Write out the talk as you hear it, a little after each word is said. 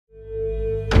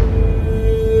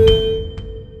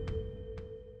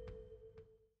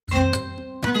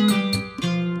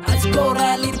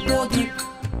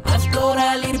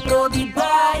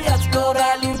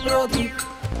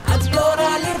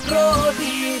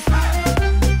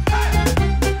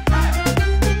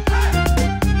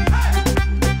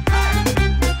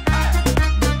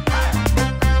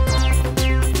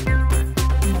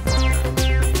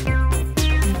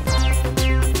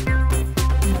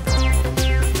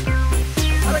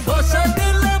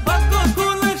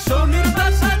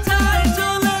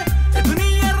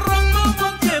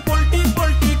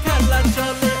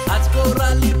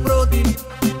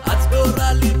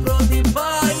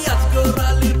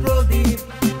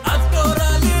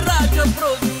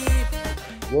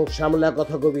মুখ সামলা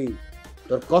কথা কবি।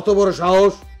 তোর কত বড়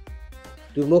সাহস,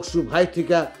 তুই মকসু ভাই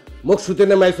থেকে মকসুতে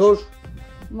নেমাইছস?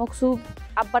 মকসু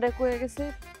আব্বারে কয়ে গেছে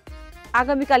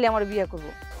আগামীকালই আমার বিয়ে করব।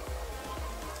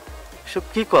 সব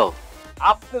কি কও?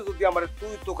 আপনি যদি আমার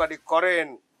তুই তোকারি করেন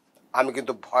আমি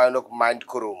কিন্তু ভয়ানক মাইন্ড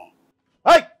করুম।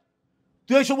 এই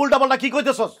তুই এইসব উল্টাপাল্টা কি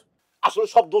কইতেছস? আসলে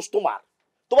সব দোষ তোমার।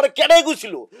 তোমারে কেডাই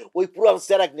কইছিল ওই পুরান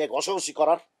চেরাক নিয়ে ঘষাঘষি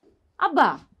করার? আব্বা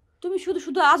তুমি শুধু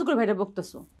শুধু আজগর ভাইরে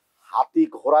বকতেছো। হাতি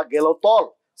ঘোড়া গেল তল,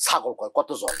 ছাগল কয় কত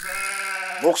জল।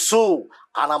 মকসু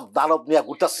কানাম দানব নিয়ে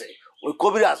ঘুরতেছে। ওই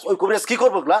কবিরাজ কি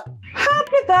করবো?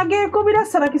 আপনি তো আগে কবিরাজ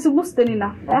ছাড়া কিছু বুঝতেনি না,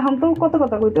 এখন তো কত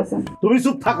কথা কইতেছেন। তুমি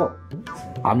চুপ থাকো,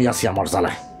 আমি আছি আমার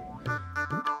জ্বালায়।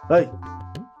 এই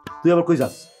তুই আবার কই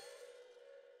যাস?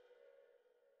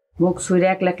 মকসুরে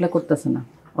একলা একলা করতেছে না,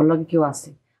 ওর লগে কেউ আছে।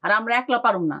 আর আমরা একলা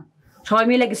পারুম না, সবাই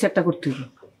মিলে কিছু একটা করতে হবে।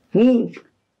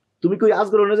 তুমি কই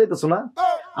আজগর ওনে যাইতেছো না?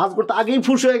 আজগর তো আগেই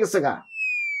ফুস হয়ে গেছে গা।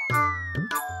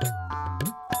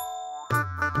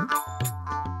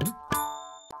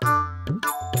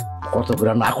 কত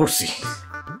করে না করছি,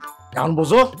 এখন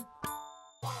বোঝো?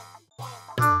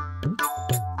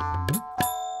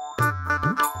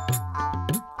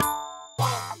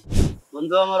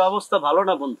 বন্ধু আমার অবস্থা ভালো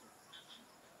না বন্ধু,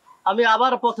 আমি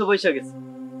আবার পথে বসে গেছি,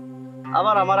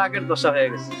 আবার আমার আগের দশা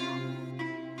হয়ে গেছে।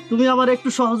 তুমি আমার একটু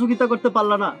সহযোগিতা করতে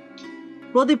পারলা না?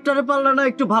 প্রদীপটারে পারলা না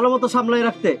একটু ভালো মতো সামলাই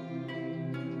রাখতে?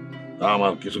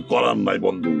 আমার কিছু করার নাই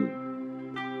বন্ধু,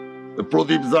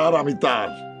 প্রদীপ যার আমি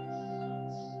তার।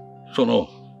 শোনো,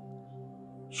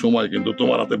 সময় কিন্তু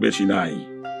তোমার হাতে বেশি নাই,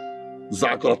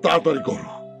 যা করো তাড়াতাড়ি করো।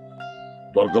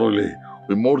 দরকার হইলে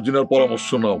ওই মর্জিনার পরামর্শ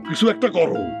নাও, কিছু একটা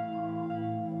করো।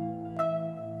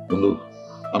 বন্ধু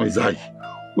আমি যাই,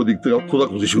 ওদিক থেকে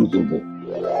খোঁজাখুঁজি শুরু করবো।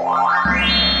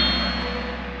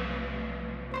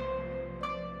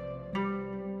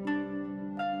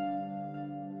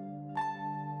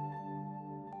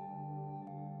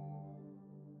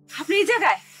 আপনি এই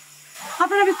জায়গায়?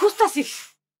 আপনার আমি খুঁজতেছি।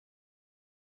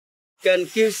 কেন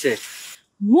কি হয়েছে?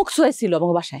 মকসু আইছিল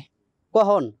আমার বাসায়।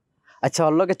 কখন? আচ্ছা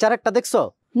ওর লগে চারাকটা দেখছো?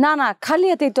 না না, খালি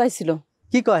হাতেই তো আইছিল।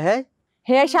 কি কয়? হ্যাঁ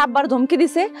হে এসে আব্বার ধমকি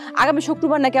দিছে আগামী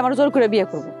শুক্রবার নাকি আমার জোর করে বিয়ে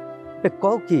করব।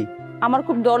 কও কি? আমার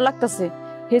খুব ডর লাগতেছে,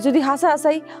 হে যদি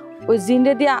হাসাই ওই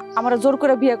জিনরে দিয়া আমার জোর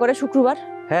করে বিয়ে করে শুক্রবার।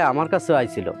 হ্যাঁ আমার কাছেও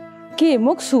আইছিল। কে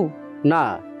মকসু? না,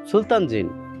 সুলতান জিন।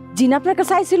 জিন আপনার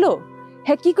কাছে আইছিল?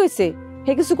 হে কি কইছে?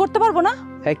 হে কিছু করতে পারবো না?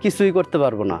 হ্যাঁ কিছুই করতে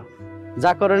পারবো না,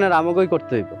 যা করেনের আমাকেই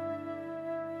করতে হইব।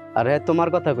 আর হ্যাঁ তোমার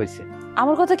কথা কইছে।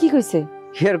 আমার কথা কি কইছে?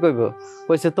 কি আর কইব,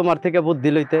 কইছে তোমার থেকে বুদ্ধি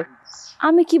লইতে।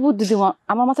 আমি কি বুদ্ধি দিব?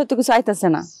 আমার মাথায় তো কিছু আইতাছে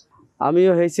না।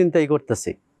 আমিও এই চিন্তাই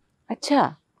করতেছি। আচ্ছা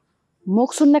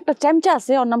মকসুর না একটা চ্যামচা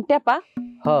আছে, ওর নাম টেপা।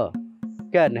 হ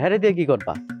কেন, হ্যারে দিয়ে কি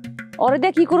করবা? ওরে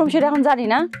দিয়ে কি করুম সেটা এখন জানি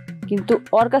না, কিন্তু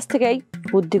ওর কাছ থেকেই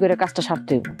বুদ্ধি করে কাজটা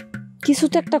সারতে হইব। কিছু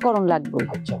তো একটা করণ লাগবে।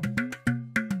 আচ্ছা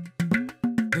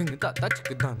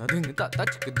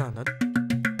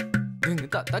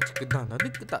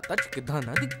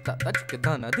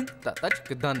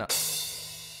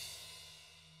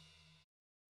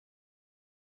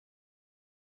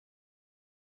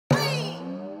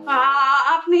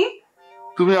আপনি?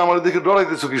 তুমি আমার দিকে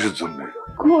ডরাইতেছো কিসের জন্য?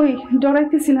 কই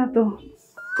ডরাইতেছি না তো।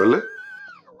 তাহলে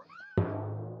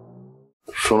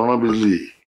শোনো না বিজলি,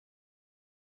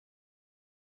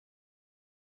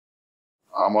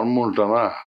 আমার মনটা না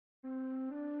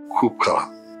খুব খারাপ।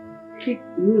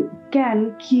 কেন,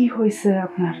 কি হয়েছে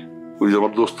আপনার? ওই যে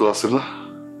আমার দোস্ত আছে না,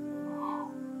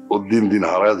 ও দিন দিন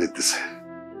হারায় যেতেছে।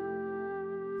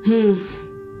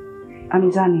 আমি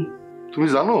জানি। তুমি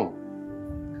জানো?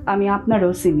 আমি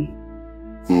আপনারও চিনি।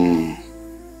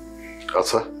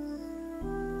 আচ্ছা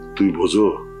তুই বোঝো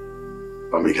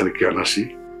আমি এখানে কেন আসি?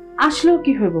 আসলেও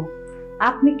কি হইব,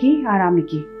 আপনি কি আর আমি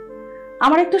কি?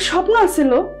 আমার একটা স্বপ্ন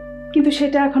আছিল, কিন্তু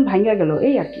সেটা এখন ভাঙ্গা গেল,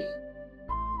 এই আর কি।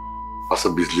 আচ্ছা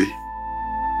বিজলি,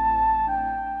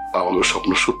 আমাদের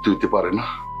স্বপ্ন সত্যি হইতে পারে না?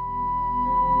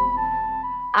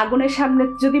 আগুনের সামনে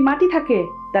যদি মাটি থাকে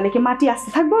তাহলে কি মাটি আসতে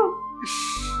থাকবো?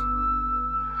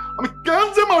 আমি কেন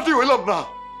যে মাটি হইলাম না?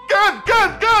 কেন কেন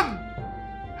কেন?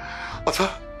 আচ্ছা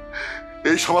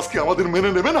এই সমাজ কি আমাদের মেনে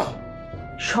নেবে না?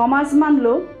 সমাজ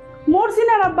মানলো,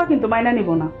 মর্জিনার আব্বা কিন্তু মাইনা নিব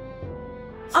না।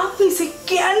 আপনি যে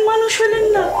কেন মানুষ হলেন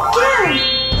না? কেন?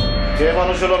 কে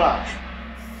মানুষ হলো না?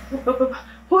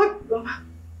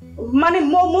 মানে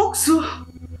মকসু।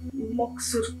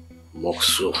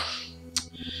 মকসু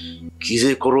কি যে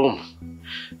করুম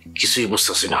কিছুই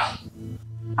বুঝতেছি না।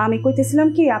 আমি কইতেছিলাম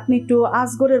কি, আপনি একটু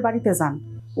আজগরের বাড়িতে যান,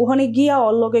 ওখানে গিয়া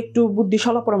ওর লগে একটু বুদ্ধি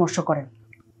সলা পরামর্শ করেন।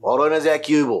 অরণ্যে যায়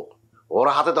কি হইব? ওর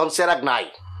হাতে তখন চেরাক নাই।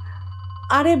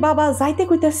 আরে বাবা যাইতে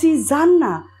কইতাছি যান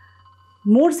না,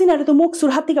 মর্জিনারে তো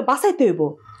মকসুর হাত থেকে বাঁচাইতে হইব,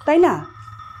 তাই না?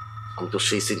 আমি তো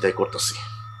সেই চিন্তাই করতেছি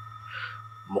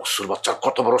মকসুর বাচ্চার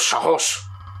কত বড় সাহস।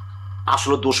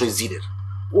 আসলে দোষ ওই জিনের,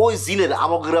 ওই জিনের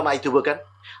আমগ্রাম আইতে হবে কেন?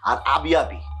 আর আবি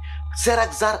আবি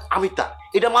চেরাক যার আমি তার,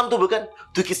 এটা মানতে হবে কেন?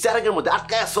 তুই কি চেরাকের মধ্যে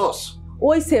আটকায় আসস?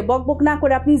 ওইসে বক বক না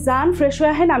করে আপনি যান, ফ্রেশ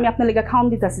হয়ে আহেন, আমি আপনার লেগে খাওয়ান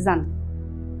দিতেছি, যান।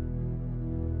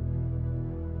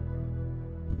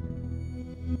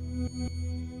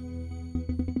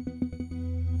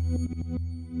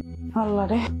 আল্লাহ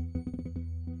রে,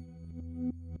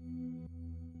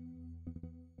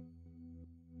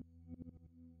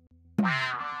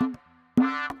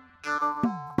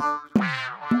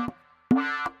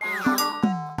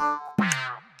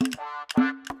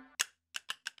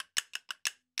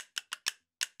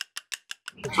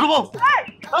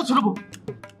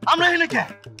 আমরা এখানে কে?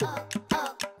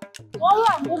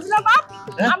 বললাম বুঝলা বাপ,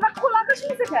 আমরা খোলা আকাশে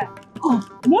নিচে কে?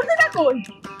 মর্জিনা কই?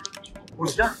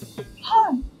 বুঝলা?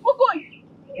 হ্যাঁ, ও কই?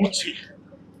 বুঝছি,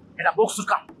 এটা মকসুর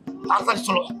কাম। তাড়াতাড়ি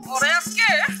চলো। ওরে আজকে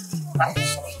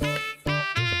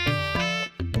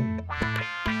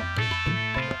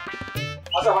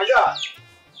আচ্ছা ভাইয়া,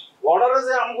 বর্ডারে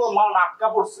যে আমগো মাল আটকা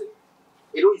পড়ছে,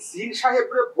 এর ওই জিন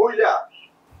সাহেবরে বইলা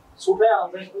ছুটে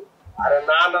আনবেন। আরে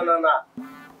না না না না,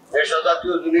 এসব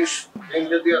জাতীয় জিনিস দিন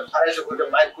যদি আড়াইশো কোটি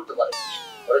মাইল করতে পারে,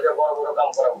 ওইটা বড় বড় কাম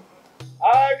করাবো।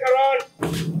 আয় কারণ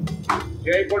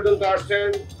যেই পর্যন্ত আসছেন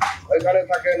ওইখানে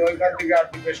থাকেন, ওইখান থেকে আর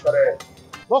পেশ করেন।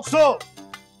 মকসু,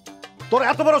 তোর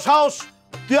এত বড় সাহস,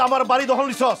 তুই আমার বাড়ি দখল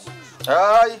নিছস?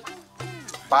 এই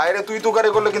বাইরে তুই তুকারি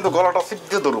করলে কিন্তু গলাটা চিপ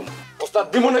দিয়ে ধরুম। ওস্তাদ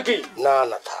দিব নাকি? না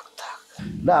না থাক থাক।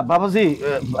 না বাবাজি,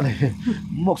 মানে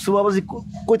মকসু বাবাজি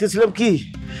কইতেছিলাম কি,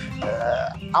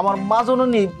 আমার মা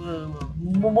জননী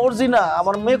মর্জিনা,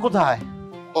 আমার মেয়ে কোথায়?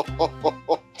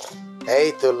 এই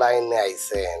তো লাইনে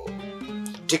আইছেন,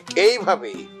 ঠিক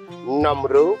এইভাবেই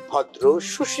নম্র ভদ্র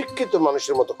সুশিক্ষিত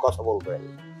মানুষের মতো কথা বলবেন।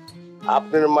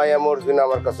 আপনার মায়া মর্জিনা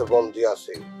আমার কাছে বন্দী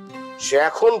আছে, সে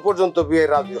এখন পর্যন্ত বিয়ে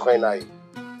রাজি হয় নাই,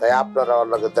 তাই আপনারা ওর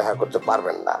লগে দেখা করতে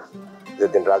পারবেন না।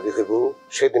 যেদিন রাজি হইব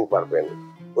সেদিন পারবেন,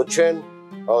 বুঝছেন?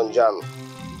 যান।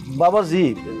 বাবাজি,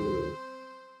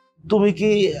 তুমি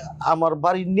কি আমার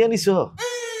বাড়ি নিয়ে নিছো?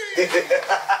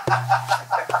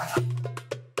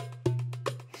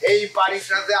 এই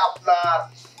বাড়িটা যে আপনার,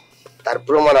 তার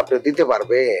প্রমাণ আপনি দিতে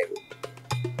পারবেন?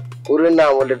 পুরো না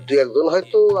বলে দুই একজন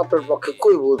হয়তো আপনার পক্ষে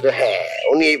কইব যে হ্যাঁ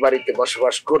উনি এই বাড়িতে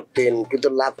বসবাস করতেন, কিন্তু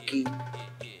লাভ কি?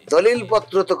 দলিল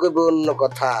পত্র তো কইব অন্য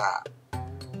কথা।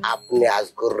 আপনি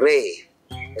আজগর রে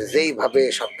যেইভাবে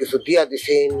সবকিছু দিয়া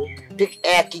দিছেন, ঠিক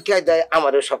একই কায়দায়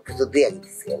আমারও সবকিছু দিয়া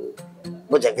দিচ্ছেন,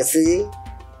 বোঝা গেছি?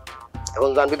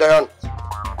 এখন জানবি দয়ন।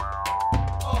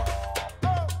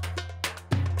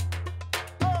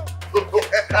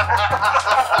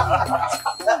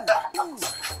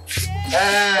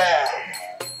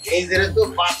 এই যে তো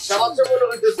বাচ্চা বাচ্চা মনে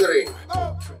হইতেছে রে,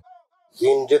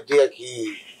 দিন যদি কি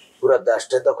পুরা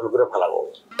দেশটা দখল করে ফেলাবো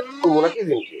নাকি?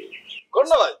 দিনকে কর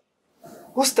না ভাই।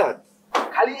 উস্তাদ,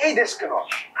 খালি এই দেশ কেন,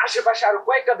 আশেপাশে আরো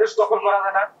কয়েকটা দেশ দখল করা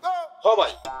যায় না? হ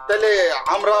ভাই, তাহলে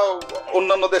আমরা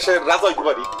অন্যান্য দেশের রাজা হইতে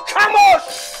পারি। খামোশ!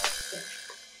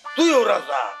 তুইও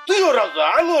রাজা,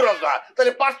 আমিও রাজা,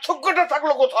 তাহলে পার্থক্যটা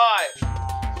থাকলো কোথায়?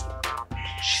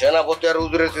 সেনাপতি আর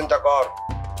উজুরের চিন্তা কর।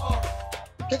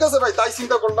 ঠিক আছে ভাই, তাই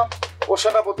চিন্তা করলাম। ও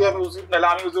সেনাপতি, আমি উজির, নাহলে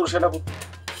আমি উজির সেনাপতি।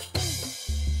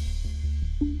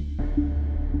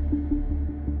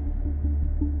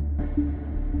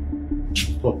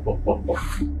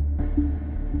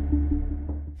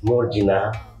 মর্জিনা,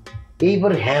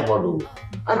 এইবার হ্যাঁ বলো,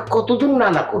 আর কতদিন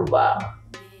নানা করবা?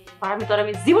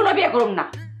 আমি জীবনে বিয়ে করব না,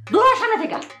 দূর সামনে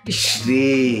থেকে।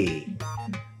 ইসরে,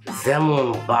 যেমন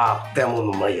বাপ তেমন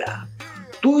মাইয়া,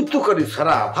 তুই তো করি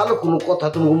ছাড়া ভালো কোনো কথা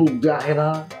তুমি মুখ দিয়ে আহে না।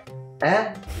 হ্যাঁ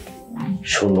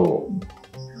শোনো,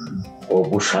 ও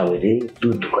বুসামিরে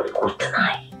তুই তো করে করতে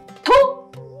নাই।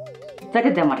 যাকে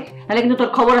দে আমারে, নাহলে কিন্তু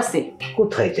তোর খবর আছে।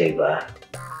 কোথায় যাইবা?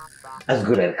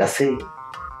 আজগরের কাছে?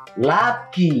 লাভ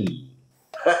কি?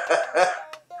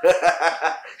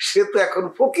 সে তো এখন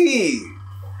ফকির।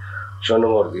 শোনো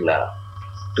মর্জিনা,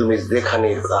 তুমি যেখানে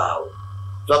যাও,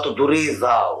 যত দূরে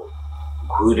যাও,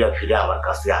 ঘুরে ফিরে আমার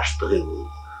কাছে আসতে হইব,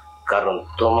 কারণ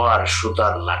তোমার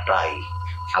সুতার লাটাই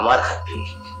আমার হাতে।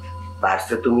 তার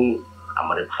চেয়ে তুমি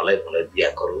আমারে ভালোই ভালোই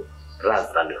বিয়া করো,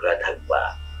 রাজরানী হয়ে থাকবা।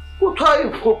 কোথায়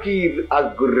ফকির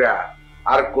আজগররা,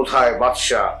 আর কোথায়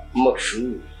বাদশা মকসু?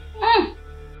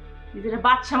 নিজের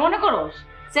বাচ্চা মনে করোস?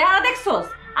 চেহারা দেখছোস?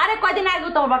 আরে কয়দিন আগে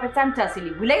তোমার বাপের চামচা ছিলি,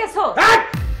 ভুলে গেছো?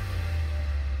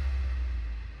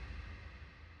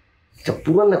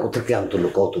 পুরানা কথা কে আনতো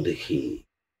কত দেখি,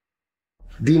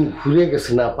 দিন ঘুরে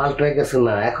গেছে না, পাল্টায় গেছে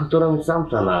না, এখন তোর আমি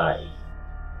চামচা নাই।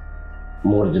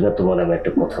 মর্জিনা, তোমার আমি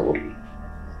একটা কথা বলি,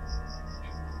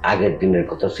 আগের দিনের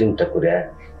কথা চিন্তা করে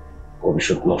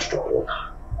ভবিষ্যৎ নষ্ট করো না।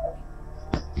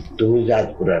 তুমি যে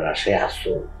আজগরের আশায়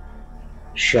আসো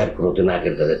সে আর কোনোদিন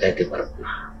আগের দাদা যাইতে পারবো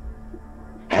না।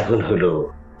 এখন হলো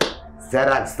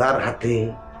যার হাতে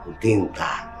দিন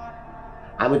তার।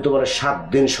 আমি তোমার 7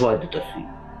 দিন সময় দিতেছি।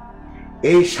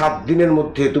 এই 7 দিনের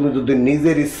মধ্যে তুমি যদি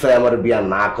নিজের ইচ্ছায় আমার বিয়া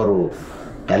না করো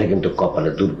তাহলে কিন্তু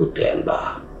কপালে দুর্গতি আনবা।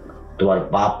 তোমার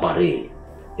বাপ মারে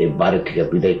এই বাড়ি থেকে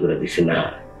বিদায় করে দিছে না,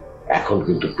 এখন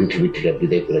কিন্তু পৃথিবী থেকে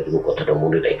বিদায় করে দেবো, কথাটা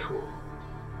মনে রাখো।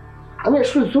 আমি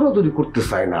আসলে জোরাজোরি করতে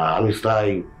চাই না, আমি চাই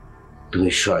তুমি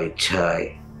স্বেচ্ছায়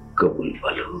কবুল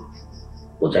বলো।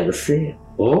 বোঝা গেছে?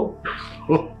 ও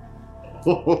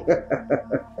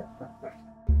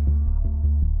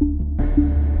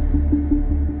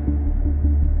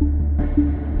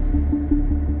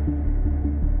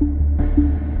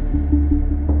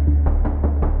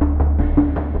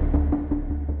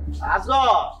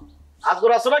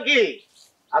আজগর আছো নাকি?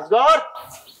 আজগর,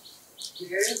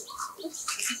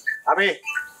 আমি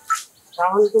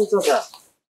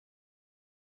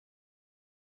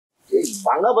এই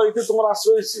ভাঙা বাড়িতে তোমার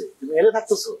আশ্রয় হয়েছে, তুমি এনে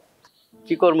থাকতেছো?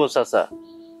 কি করবো চাচা,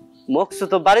 মকসু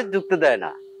তো বাড়িতে ঢুকতে দেয়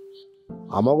না।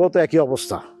 আমাকেও তো একই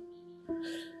অবস্থা,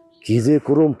 কি যে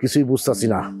করুম কিছুই বুঝতেছি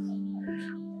না।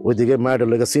 ওইদিকে মায়ের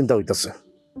লেগে চিন্তা হইতেছে।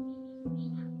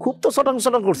 খুব তো সটাং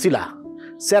সটাং করছিলা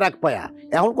সেরাক পায়া,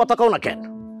 এখন কথা কও না কেন?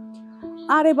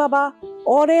 আরে বাবা,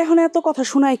 ওরে এখন এত কথা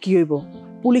শোনায় কি হইব?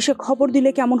 পুলিশে খবর দিলে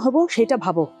কেমন হবো সেটা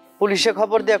ভাবো। পুলিশে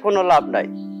খবর দিয়ে কোনো লাভ নাই,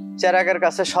 চেরাগের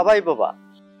কাছে সবাই বোবা।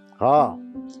 হ্যাঁ,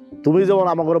 তুমি যেমন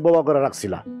আমাকে বোবা করে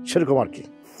রাখছিলা সেরকম আর কি।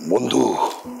 বন্ধু,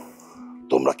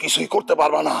 তোমরা কিছুই করতে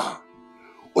পারবা না।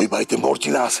 ওই বাড়িতে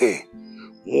মর্জিনা আছে,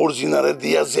 মর্জিনারে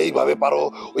দিয়া যেইভাবে পারো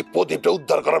ওই প্রদীপটা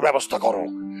উদ্ধার করার ব্যবস্থা করো,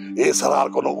 এছাড়া আর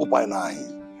কোনো উপায় নাই।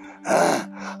 হ্যাঁ,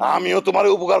 আমিও তোমার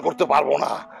উপকার করতে পারবো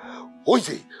না।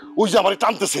 ওই যে আমার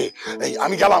টানতেছে, এই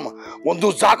আমি গেলাম। বন্ধু,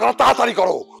 যা করো তাড়াতাড়ি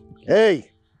করো। এই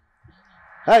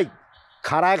এই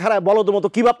খাড়ায় খাড়ায় বলো তো মতো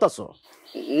কি ভাবতাছো?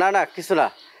 না না, কিছু না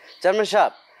চেয়ারম্যান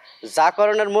সাহেব, যা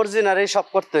করণের মর্জিনার এই সব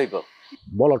করতে হইব।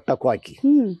 বলটা কয় কি?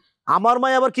 আমার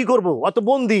মায় আবার কি করবো, অত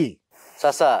বন্দি?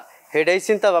 চাচা, হেডাই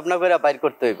চিন্তা ভাবনা করে বাইর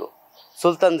করতে হইব।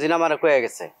 সুলতান জিনা মারা কয়ে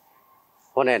গেছে,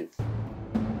 শোনেন।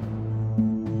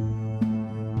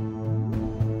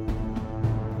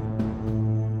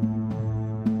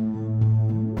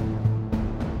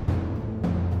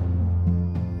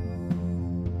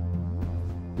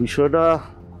 বিষয়টা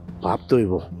ভাবতে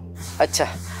হইব। আচ্ছা,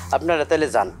 আপনারা তাহলে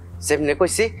যান, যেমনি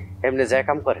কইছি এমনি যায়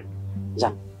কাম করেন,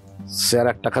 যান। স্যার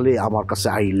একটা খালি আমার কাছে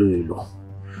আইলো এলো,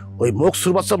 ওই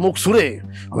মকসুর বাচ্চা মকসুরে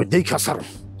আমি দেখা সার।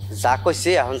 যা কইছি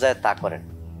এখন যায় তা করেন,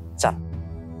 যান।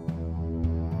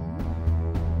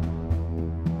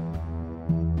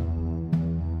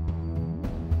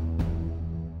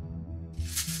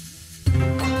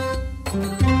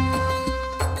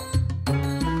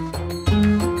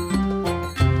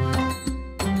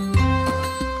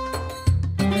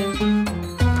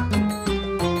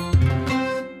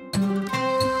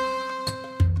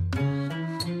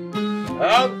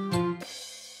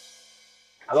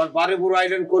 আমার বাড়ি পুরো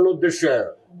আইলেন কোন উদ্দেশ্যে?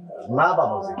 না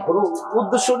বাবাজি, কোনো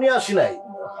উদ্দেশ্য নিয়ে আসি নাই।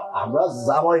 আমরা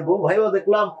জামাই বউ ভাইও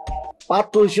দেখলাম,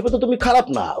 পাত্র হিসেবে তো তুমি খারাপ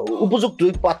না, উপযুক্ত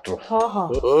পাত্র।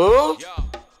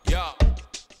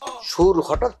 সুর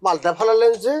হঠাৎ পাল্টা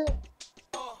ফেলালেন যে?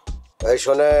 এই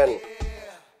শোনেন,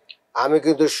 আমি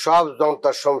কিন্তু সব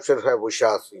জনতার শমশের হয়ে বসে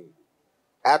আছি।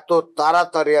 এত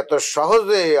তাড়াতাড়ি এত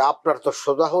সহজে আপনার তো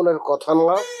সোজা হনের কথা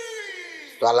না।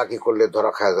 চালাকি করলে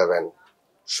ধরা খাওয়া যাবেন।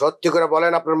 সত্যি করে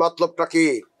বলেন, আপনার মতলবটা কি?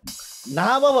 না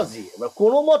বাবাজি,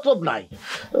 কোনো মতলব নাই।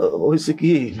 হয়েছে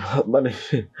কি, মানে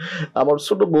আমার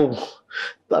ছোট বউ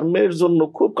তার মেয়ের জন্য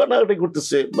খুব কান্নাকাটি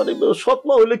করতেছে। মানে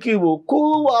সৎমা হইলে কি হবো,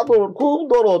 খুব আদর খুব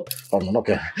দরদ।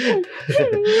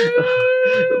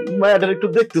 মায়াটার একটু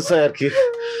দেখতে চাই আর কি।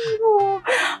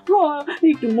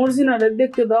 একটু মর্জিনারে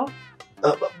দেখতে দাও।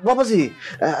 বাবাজি,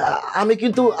 আমি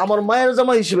কিন্তু আমার মায়ের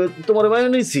জামা হিসেবে তোমার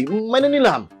মাইনে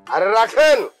নিলাম। আরে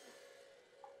রাখেন,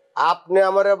 আপনি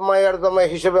আমার মায়ের জামাই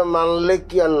হিসেবে মানলে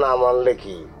কি আর না মানলে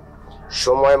কি,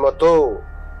 সময় মতো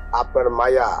আপনার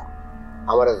মায়া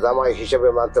আমার জামাই হিসেবে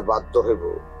মানতে বাধ্য হইব।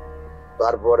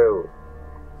 তারপরেও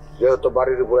যেহেতু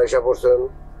বাড়ির উপর এসে পড়ছেন,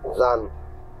 যান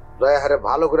দয়া হারে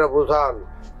ভালো করে বুঝান।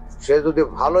 সে যদি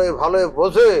ভালোই ভালোই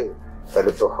বোঝে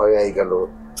তাহলে তো হয়েই গেল,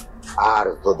 আর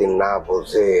যদি না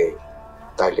বোঝে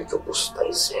তাহলে তো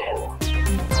বুঝতেইছেন।